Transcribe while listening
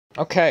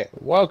Okay.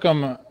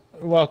 Welcome,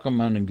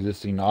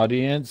 unexisting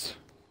audience.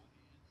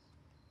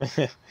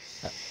 Hey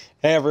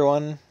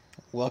everyone.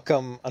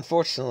 Welcome.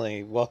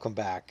 Unfortunately, welcome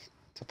back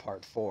to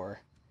part 4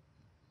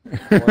 of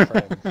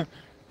Warframe.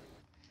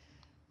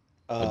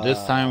 But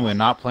this time Uh we're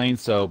not playing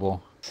Sobel.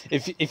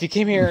 if you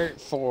came here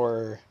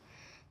for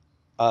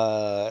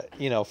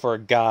for a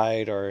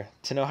guide or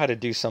to know how to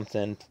do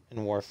something in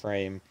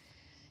Warframe,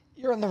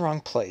 you're in the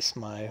wrong place,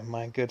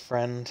 my good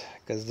friend,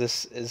 because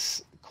this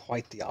is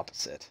quite the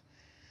opposite.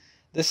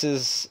 This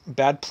is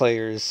bad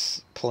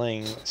players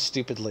playing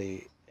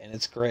stupidly, and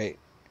it's great.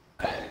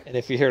 And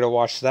if you're here to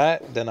watch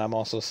that, then I'm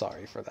also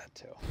sorry for that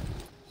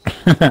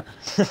too.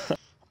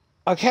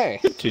 Okay,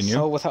 Continue.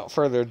 so without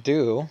further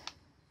ado,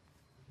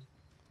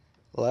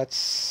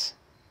 let's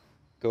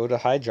go to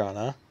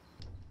Hydrana.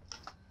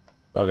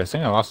 Okay, I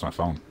think I lost my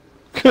phone.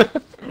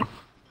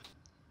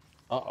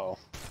 Uh-oh.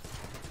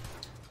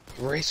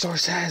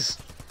 Resources!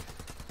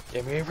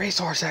 Give me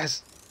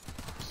resources!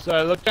 So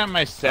I looked at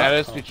my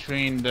status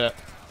between the...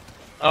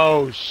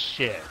 Oh,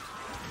 shit.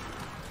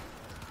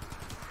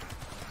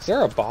 Is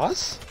there a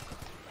boss?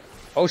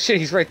 Oh shit,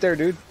 he's right there,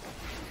 dude.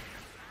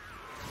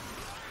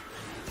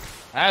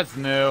 That's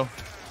new.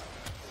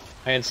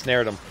 I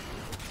ensnared him.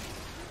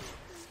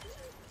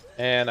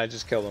 And I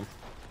just killed him.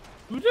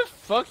 Who the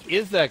fuck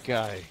is that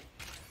guy?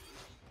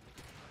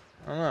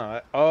 I don't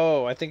know.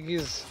 Oh, I think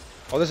he's...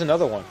 Oh, there's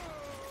another one.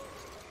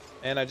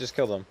 And I just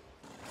killed him.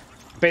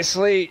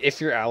 Basically,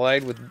 if you're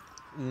allied with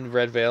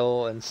Red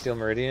Veil and Steel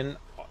Meridian,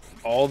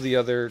 all the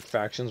other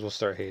factions will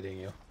start hating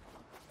you.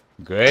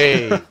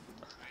 Great.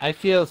 I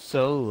feel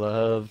so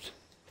loved.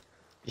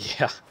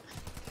 Yeah.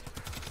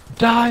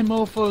 Die,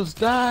 mofos,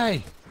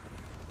 die!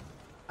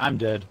 I'm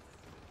dead.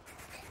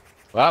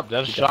 Well,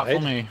 that's a You shot for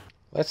died? me.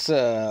 Let's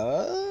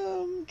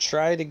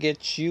try to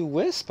get you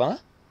Wisp, huh?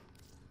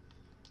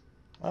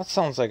 That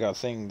sounds like a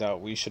thing that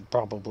we should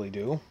probably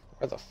do.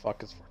 Where the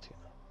fuck is Fortuna?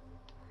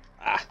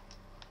 Ah,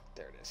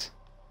 there it is.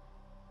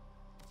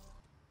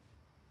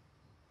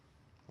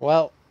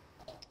 Well,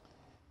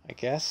 I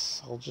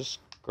guess I'll just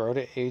grow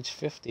to age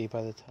 50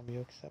 by the time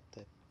you accept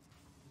it.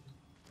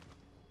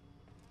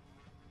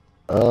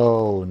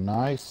 Oh,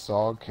 nice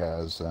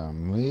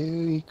sarcasm,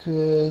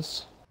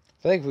 Lucas.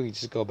 I feel like we could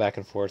just go back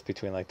and forth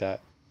between like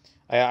that.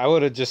 I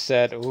would have just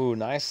said, ooh,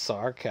 nice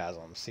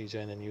sarcasm, CJ,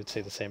 and then you would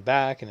say the same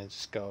back, and it'd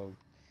just go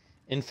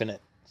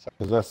infinite.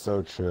 Because that's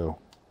so true.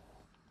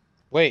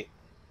 Wait,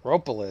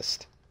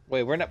 Ropalist.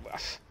 Wait, we're not...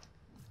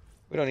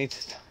 We don't need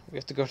to... We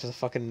have to go to the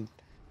fucking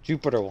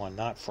Jupiter one,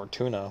 not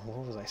Fortuna.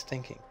 What was I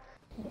thinking?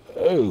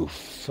 Oh,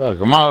 fuck.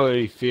 I'm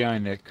already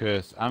feeling it,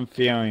 Chris. I'm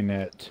feeling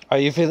it. Are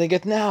you feeling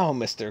it now,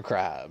 Mr.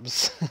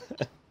 Krabs?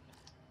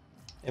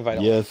 If I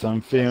don't... Yes,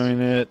 I'm feeling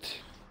it.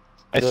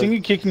 I The- think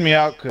it kicked me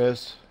out,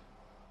 Chris.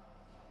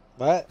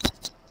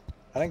 What?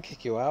 I didn't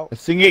kick you out. I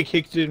think it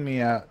kicked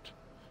me out.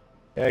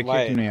 Yeah, it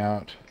Why? kicked me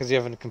out. Because you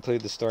haven't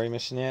completed the story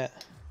mission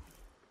yet?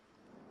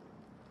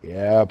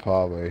 Yeah,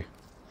 probably.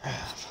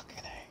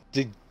 Fucking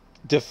A.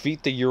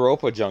 Defeat the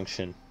Europa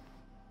Junction.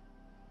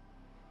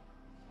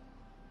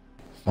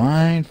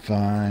 Fine,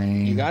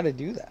 fine. You gotta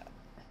do that.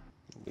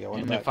 Yeah, what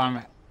And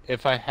about...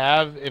 if I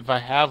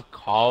have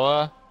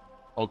Kala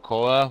or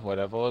Kola,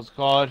 whatever it's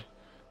called,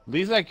 at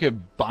least I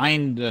could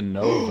bind the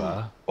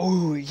Nova.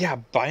 Oh, yeah,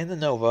 bind the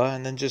Nova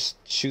and then just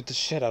shoot the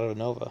shit out of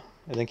Nova.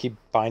 And then keep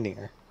binding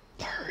her.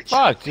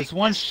 Fuck, just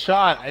one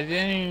shot. I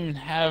didn't even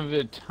have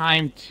the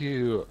time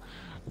to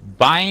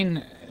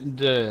bind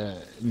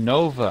the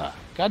Nova.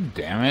 God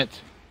damn it.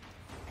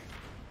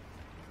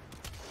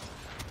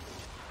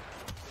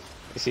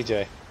 Hey,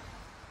 CJ.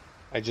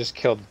 I just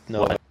killed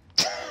Nova.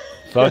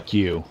 Fuck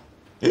you.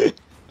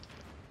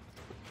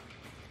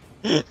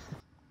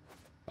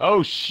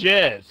 Oh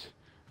shit.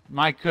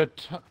 My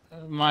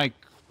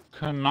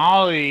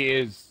Canali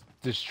is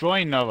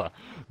destroying Nova.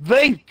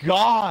 Thank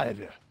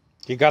God.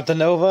 You got the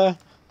Nova?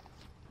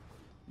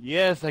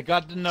 Yes, I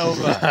got the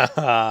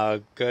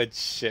Nova. Good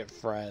shit,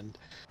 friend.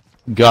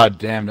 God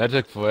damn, that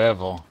took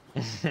forever.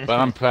 But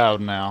I'm proud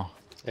now.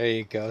 There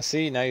you go.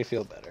 See, now you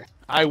feel better.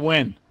 I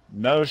win.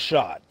 No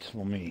shot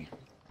for me.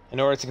 In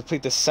order to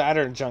complete the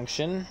Saturn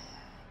Junction,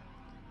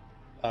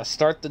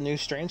 start the new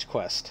Strange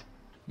Quest.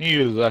 Need to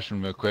use the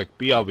restroom real quick.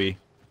 BLB.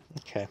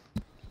 Okay.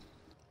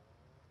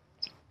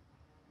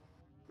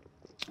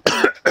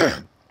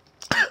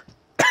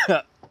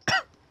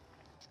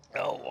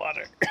 Oh,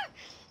 water.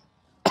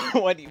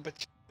 Why do you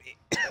betray me?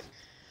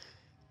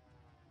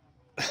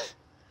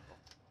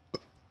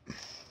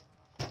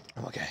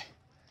 I'm okay.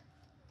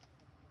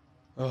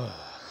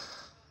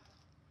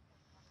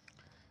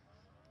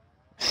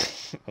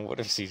 What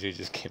if CJ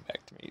just came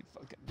back to me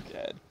fucking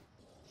dead?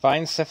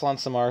 Find Cephalon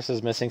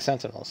Samaris' missing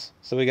sentinels.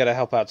 So we gotta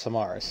help out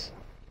Samaris.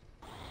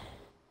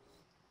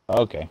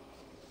 Okay.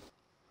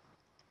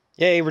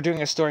 Yay, we're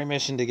doing a story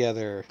mission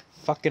together.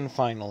 Fucking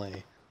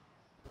finally.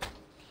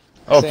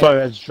 Oh Sam- fuck,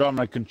 I just dropped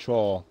my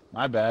control.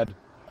 My bad.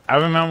 I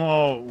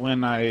remember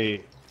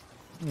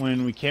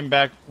when we came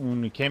back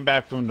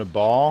from the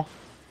ball.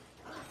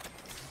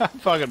 I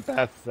fucking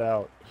passed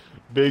out.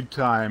 Big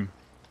time.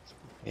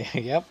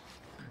 Yep.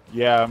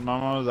 Yeah, my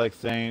mom was like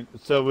saying.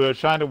 So we were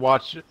trying to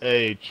watch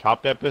a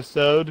Chopped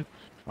episode.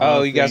 My mom Oh,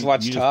 was you guys saying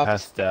watch you just Chopped?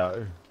 passed out.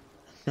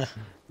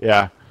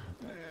 Yeah,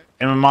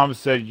 and my mom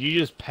said you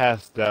just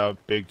passed out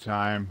big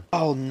time.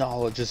 Oh,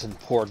 knowledge is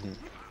important.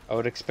 I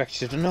would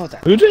expect you to know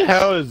that. Who the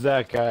hell is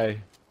that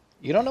guy?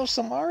 You don't know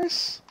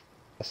Samaris?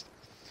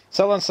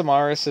 Selon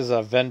Samaris is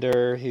a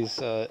vendor. He's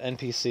a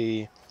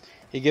NPC.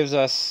 He gives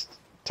us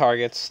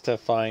targets to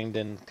find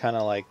and kind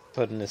of like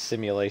put in his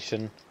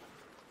simulation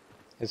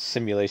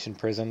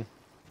prison.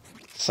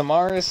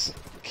 Samaris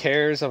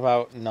cares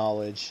about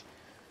knowledge,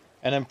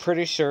 and I'm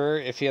pretty sure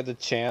if he had the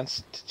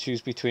chance to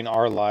choose between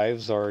our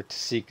lives or to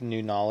seek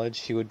new knowledge,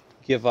 he would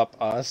give up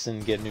us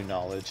and get new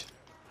knowledge.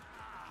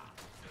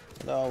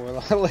 No, we're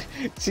like,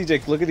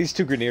 CJ, look at these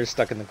two Greniers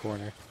stuck in the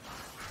corner.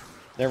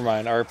 Never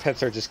mind, our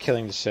pets are just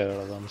killing the shit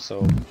out of them,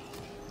 so...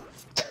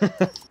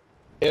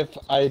 If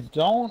I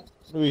don't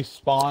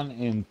respawn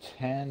in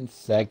 10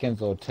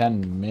 seconds or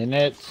 10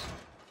 minutes,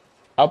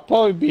 I'll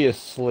probably be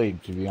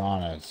asleep, to be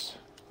honest.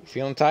 You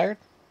feeling tired?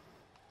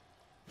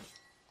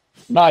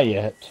 Not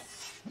yet.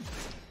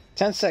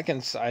 10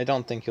 seconds, I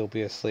don't think you'll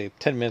be asleep.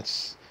 10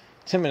 minutes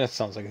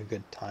sounds like a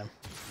good time.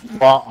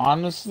 Well,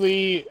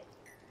 honestly,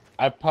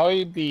 I'd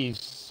probably be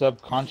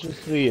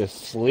subconsciously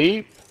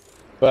asleep,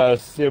 but I'll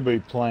still be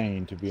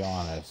playing, to be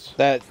honest.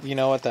 That, you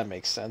know what, that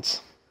makes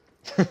sense.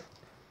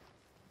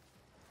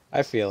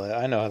 I feel it.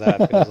 I know how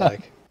that feels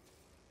like.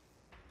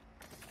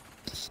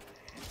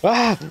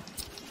 Ah!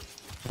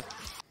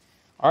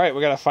 Alright,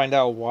 we gotta find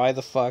out why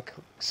the fuck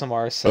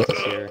Samara sent us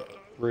here.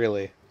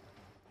 Really.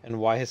 And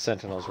why his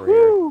sentinels were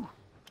here.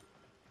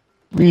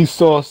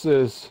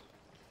 Resources.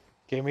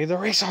 Give me the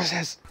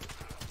resources!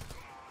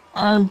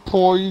 I'm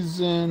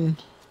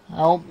poisoned.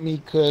 Help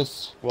me,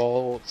 Chris.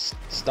 Well,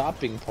 stop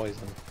being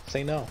poisoned.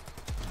 Say no.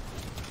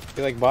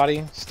 You like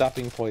body? Stop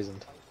being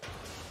poisoned.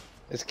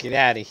 Let's get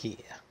out of here.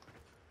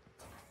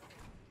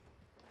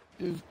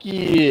 Just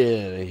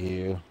get out of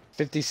here.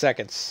 50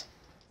 seconds.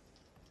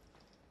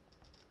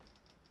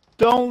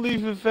 Don't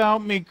leave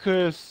without me,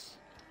 Chris.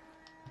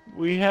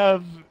 We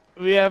have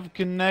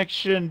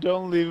connection.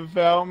 Don't leave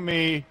without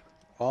me.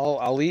 Well,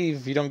 I'll leave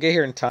if you don't get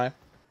here in time.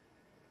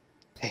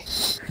 Hey,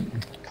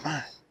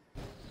 come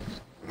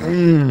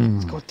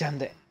on.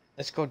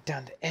 Let's go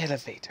down the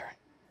elevator.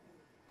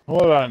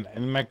 Hold on,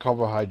 and make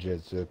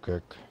carbohydrates real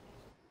quick.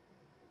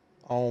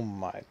 Oh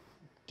my.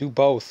 Do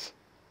both.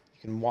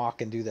 You can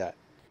walk and do that.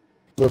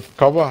 With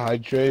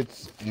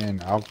carbohydrates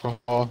and alcohol,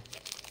 at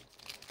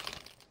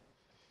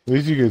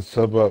least you can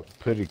sub up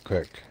pretty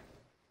quick.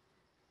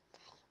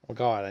 Oh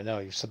god, I know.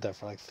 You said that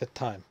for like 5th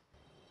time.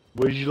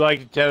 Would you like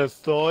to tell a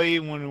story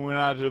when we went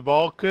out to the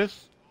ball,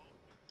 Chris?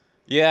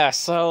 Yeah,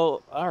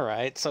 so,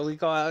 alright. So we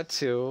go out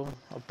to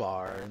a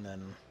bar, and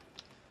then...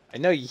 I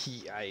know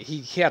he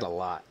had a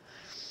lot.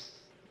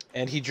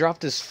 And he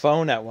dropped his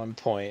phone at one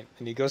point,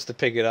 and he goes to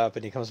pick it up,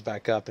 and he comes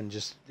back up and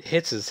just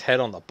hits his head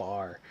on the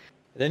bar.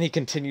 And then he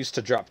continues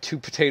to drop 2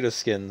 potato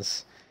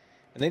skins.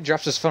 And then he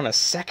drops his phone a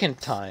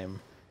second time.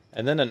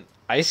 And then an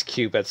ice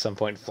cube at some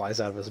point flies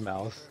out of his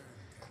mouth.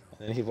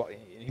 And then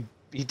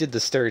he did the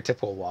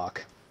stereotypical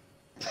walk.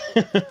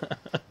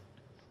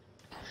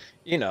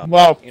 You know.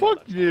 Well,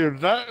 fuck you.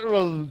 That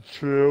wasn't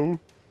true.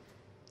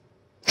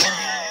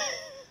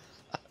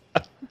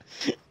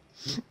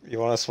 You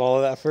want to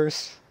swallow that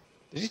first?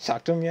 Did you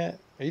talk to him yet?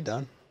 Are you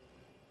done?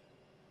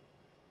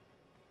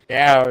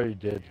 Yeah, I already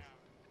did.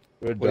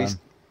 We're done.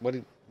 What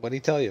did he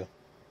tell you?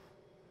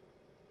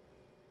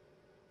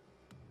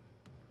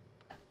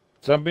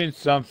 Something.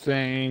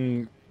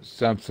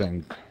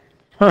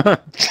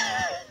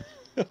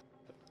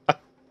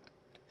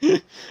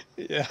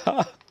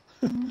 Yeah.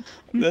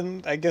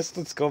 Then I guess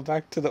let's go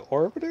back to the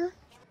orbiter?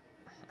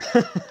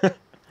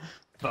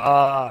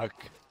 Fuck.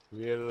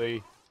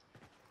 Really?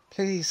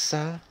 Please,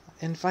 sir,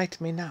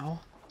 invite me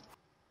now.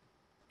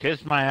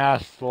 Kiss my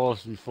ass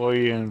first before I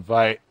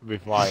invite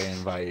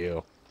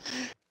you.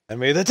 I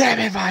made the damn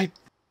invite!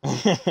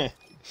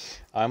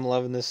 I'm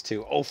loving this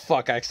too. Oh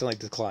fuck, I accidentally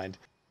declined.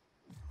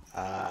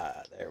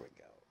 There we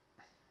go.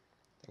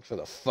 Thanks for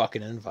the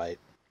fucking invite.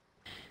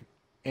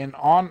 In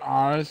all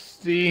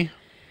honesty...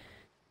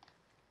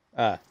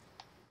 In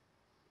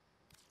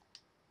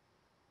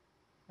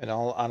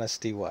all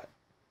honesty, what?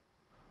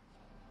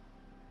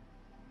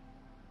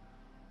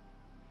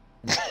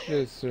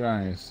 Just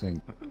trying to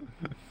think.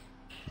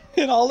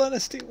 In all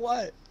honesty,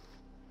 what?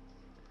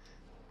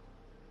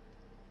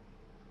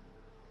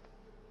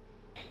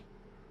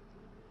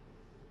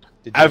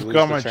 I've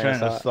got my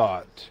train of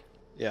thought.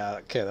 Yeah,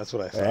 okay, that's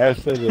what I thought.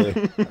 Yes, I did.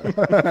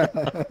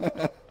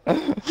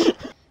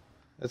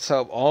 Let's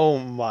hope. Oh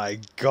my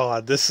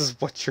god, this is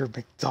what your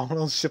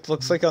McDonald's ship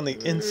looks like on the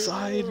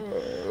inside?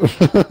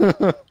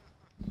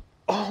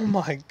 Oh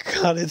my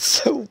god, it's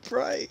so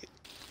bright.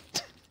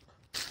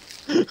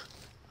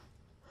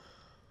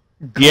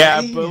 Yeah,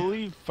 I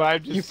believe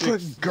 5 to you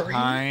 6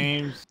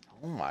 times.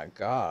 Oh my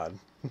god.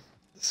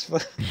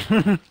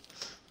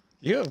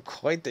 You have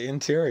quite the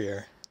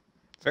interior.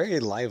 Very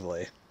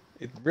lively.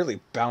 It really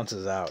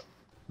bounces out.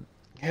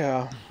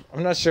 Yeah,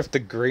 I'm not sure if the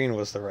green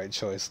was the right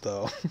choice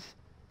though.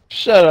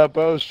 Shut up!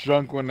 I was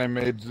drunk when I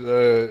made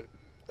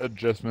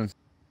adjustments.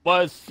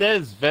 Well, it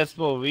says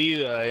Vespa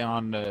Relay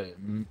on the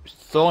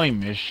sewing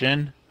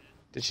mission.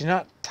 Did you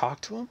not talk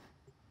to him?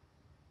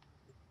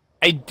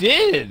 I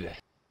did.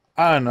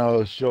 I don't know.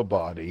 It's your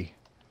body.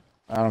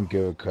 I don't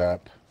give a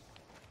crap.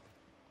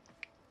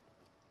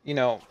 You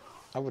know,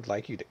 I would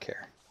like you to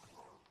care.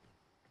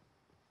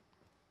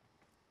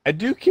 I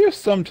do care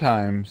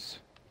sometimes.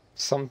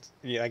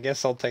 Yeah, I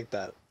guess I'll take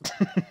that.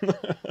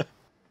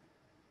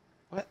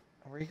 What?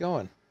 Where are you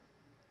going?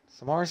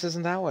 Samaras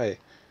isn't that way.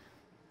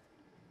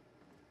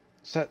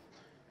 Is that...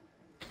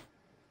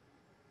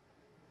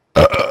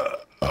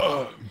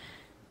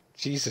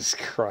 Jesus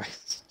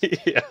Christ.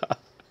 Yeah.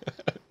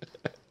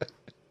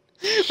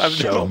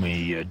 Show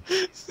me your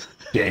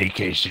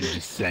dedication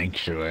to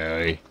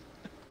sanctuary.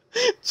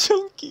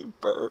 Chunky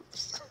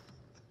burps.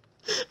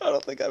 I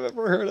don't think I've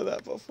ever heard of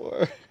that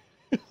before.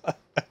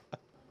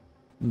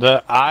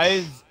 The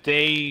eyes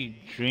day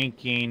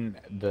drinking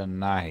the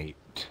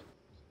night.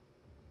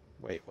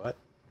 Wait, what?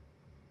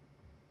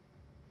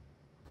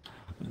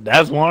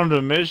 That's one of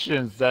the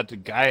missions that the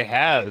guy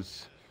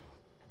has.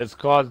 It's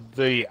called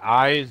the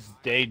eyes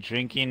day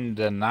drinking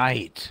the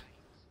night.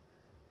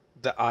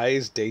 The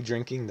eyes day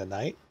drinking the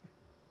night?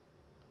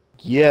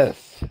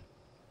 Yes.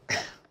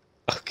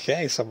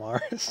 Okay,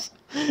 Samaras.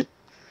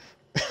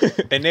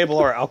 Enable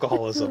our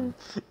alcoholism.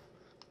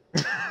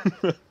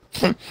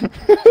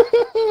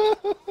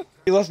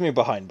 He left me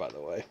behind, by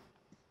the way.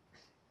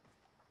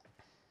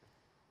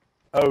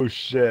 Oh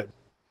shit.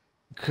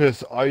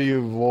 Chris, are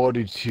you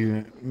worthy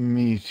to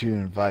me to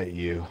invite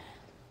you?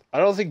 I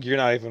don't think you're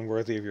not even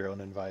worthy of your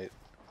own invite.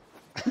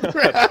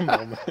 At the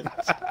moment.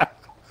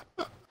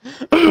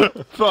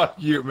 Fuck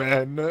you,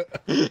 man.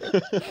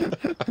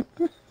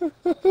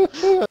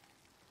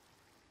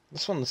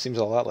 This one seems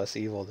a lot less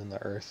evil than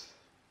the Earth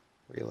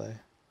relay.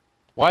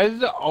 Why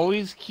does it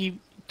always keep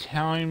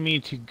telling me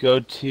to go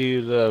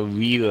to the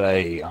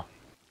relay?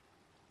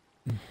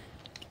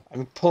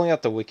 I'm pulling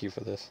out the wiki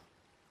for this.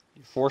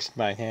 You forced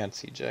my hand,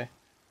 CJ.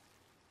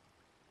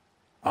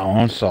 Oh,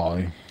 I'm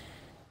sorry.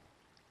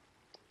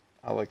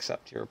 I'll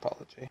accept your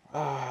apology.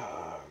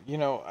 You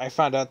know, I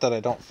found out that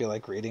I don't feel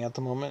like reading at the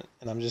moment,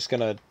 and I'm just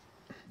gonna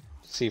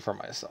see for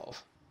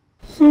myself.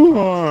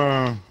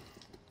 Ooh,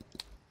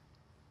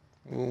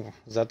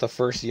 is that the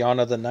first yawn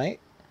of the night?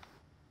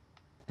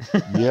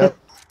 Yep.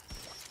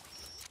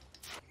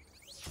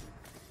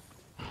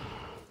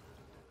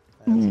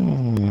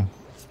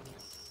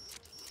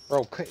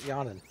 Bro, quit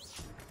yawning.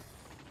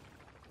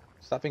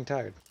 Stop being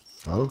tired.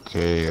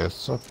 Okay, I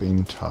stop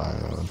being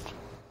tired.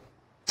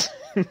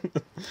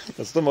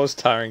 That's the most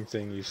tiring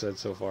thing you've said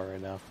so far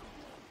right now.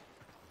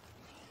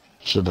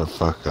 Shut the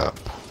fuck up.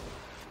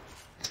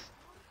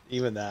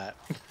 Even that.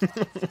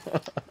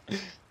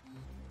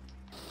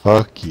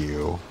 Fuck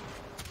you.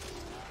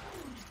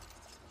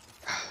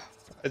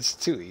 It's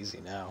too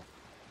easy now.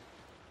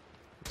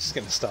 I'm just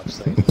gonna stop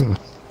saying it.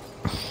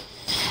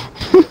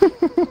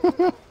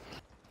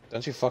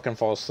 Don't you fucking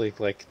fall asleep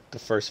like the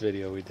first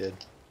video we did.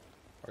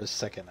 Or the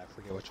second, I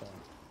forget which one.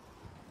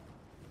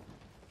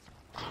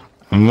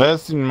 I'm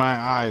resting my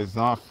eyes,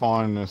 not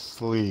falling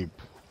asleep.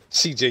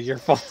 CJ, you're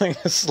falling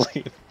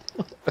asleep.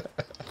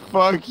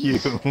 Fuck you.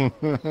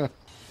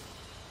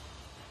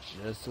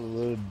 Just a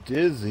little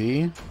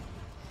dizzy.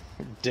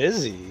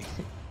 Dizzy?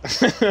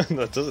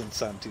 That doesn't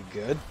sound too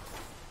good.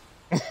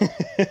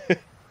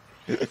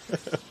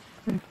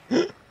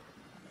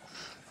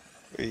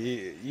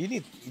 You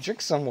need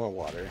drink some more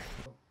water.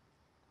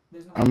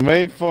 I'm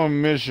waiting for a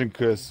mission,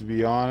 Chris, to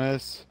be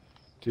honest.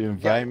 To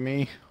invite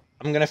me.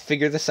 I'm gonna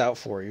figure this out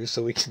for you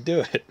so we can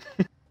do it.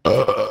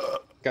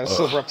 Gotta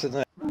sober up to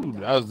the... Ooh,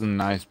 that was a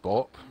nice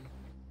burp.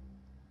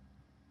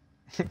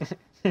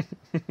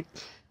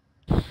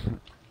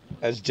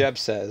 As Jeb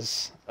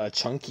says, a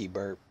chunky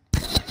burp.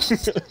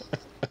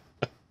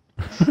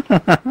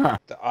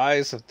 The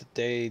eyes of the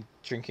day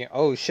drinking...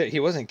 Oh shit, he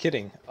wasn't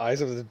kidding.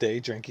 Eyes of the day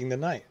drinking the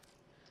night.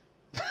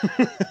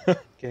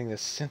 Getting the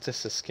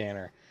synthesis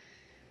scanner.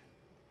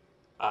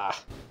 I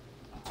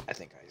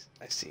think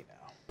I see now.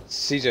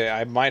 CJ,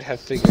 I might have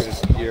figured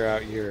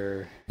out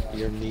your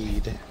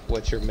need,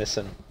 what you're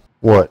missing.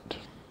 What?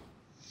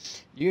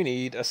 You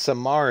need a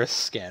Samaras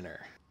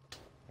scanner.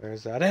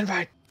 Where's that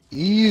invite?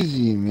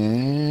 Easy,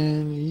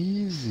 man.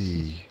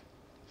 Easy.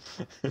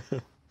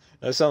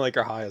 That sounds like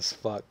you're high as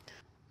fuck.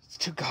 It's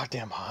too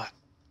goddamn hot.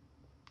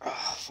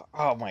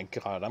 Oh my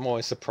god, I'm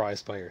always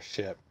surprised by your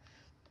shit.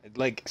 It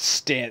like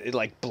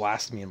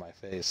blasts me in my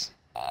face.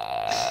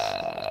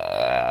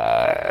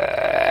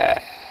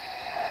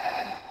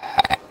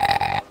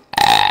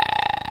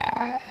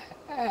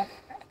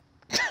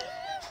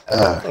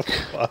 What the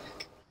fuck?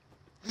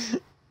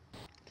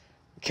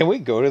 Can we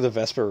go to the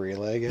Vesper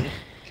Relay again?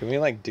 Can we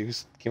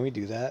can we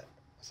do that?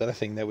 Is that a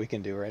thing that we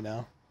can do right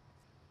now?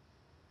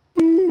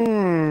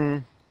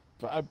 $5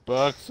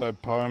 I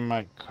probably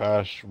might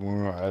crash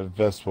when we're at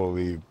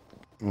Vespa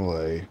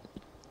Relay.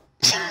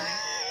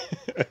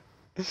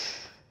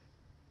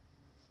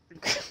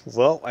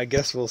 Well, I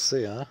guess we'll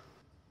see, huh?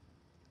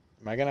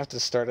 Am I gonna have to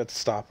start at the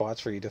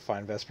stopwatch for you to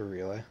find Vesper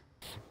Relay?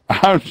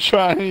 I'm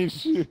trying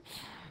to.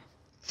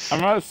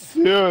 I'm not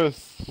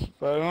serious,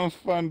 but I don't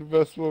find the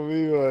Vespa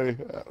Relay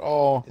at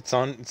all. It's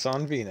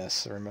on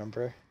Venus,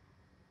 remember?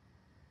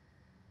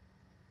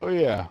 Oh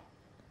yeah.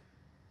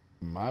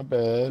 My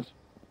bad.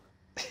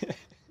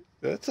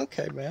 That's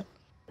okay, man.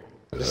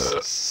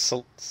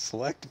 Just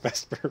select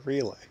Vesper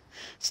Relay.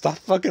 Stop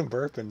fucking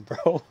burping,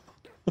 bro.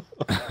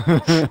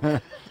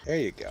 There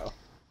you go.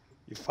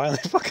 You finally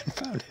fucking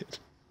found it.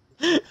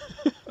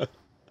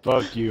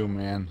 Fuck you,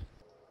 man.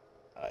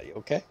 You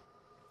okay?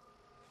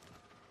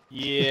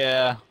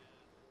 Yeah.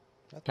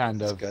 Kind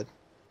That's of. good.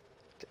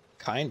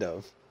 Kind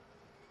of.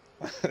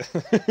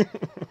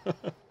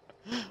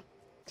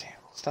 Damn,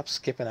 stop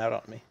skipping out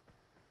on me.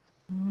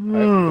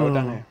 Alright, go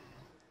down here.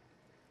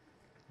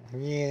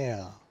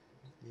 Yeah.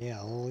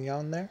 Yeah, a little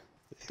yawn there.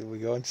 We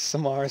go into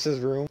Samaris's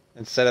room.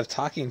 Instead of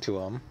talking to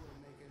him,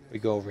 we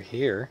go over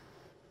here.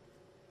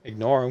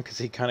 Ignore him because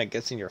he kind of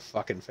gets in your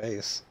fucking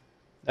face.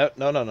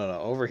 No.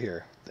 Over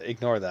here.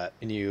 Ignore that.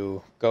 And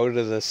you go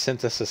to the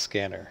synthesis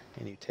scanner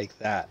and you take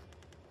that.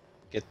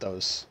 Get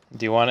those.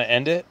 Do you want to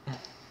end it?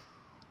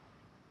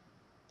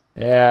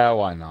 Yeah,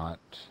 why not?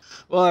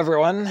 Well,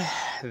 everyone,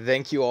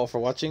 thank you all for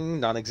watching.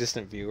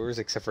 Non-existent viewers,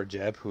 except for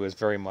Jeb, who is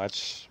very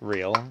much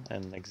real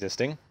and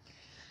existing.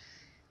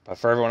 But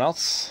for everyone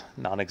else,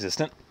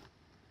 non-existent.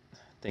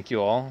 Thank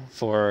you all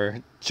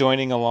for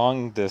joining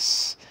along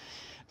this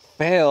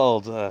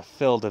failed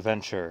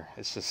adventure.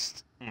 It's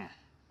just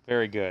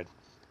very good.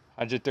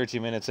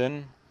 113 minutes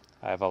in.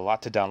 I have a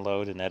lot to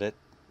download and edit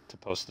to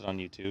post it on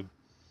YouTube.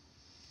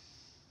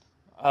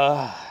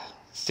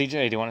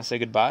 CJ, do you want to say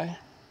goodbye?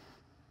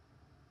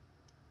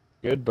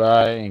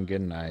 Goodbye and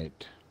good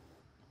night.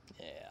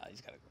 Yeah,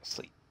 he's got to go to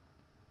sleep.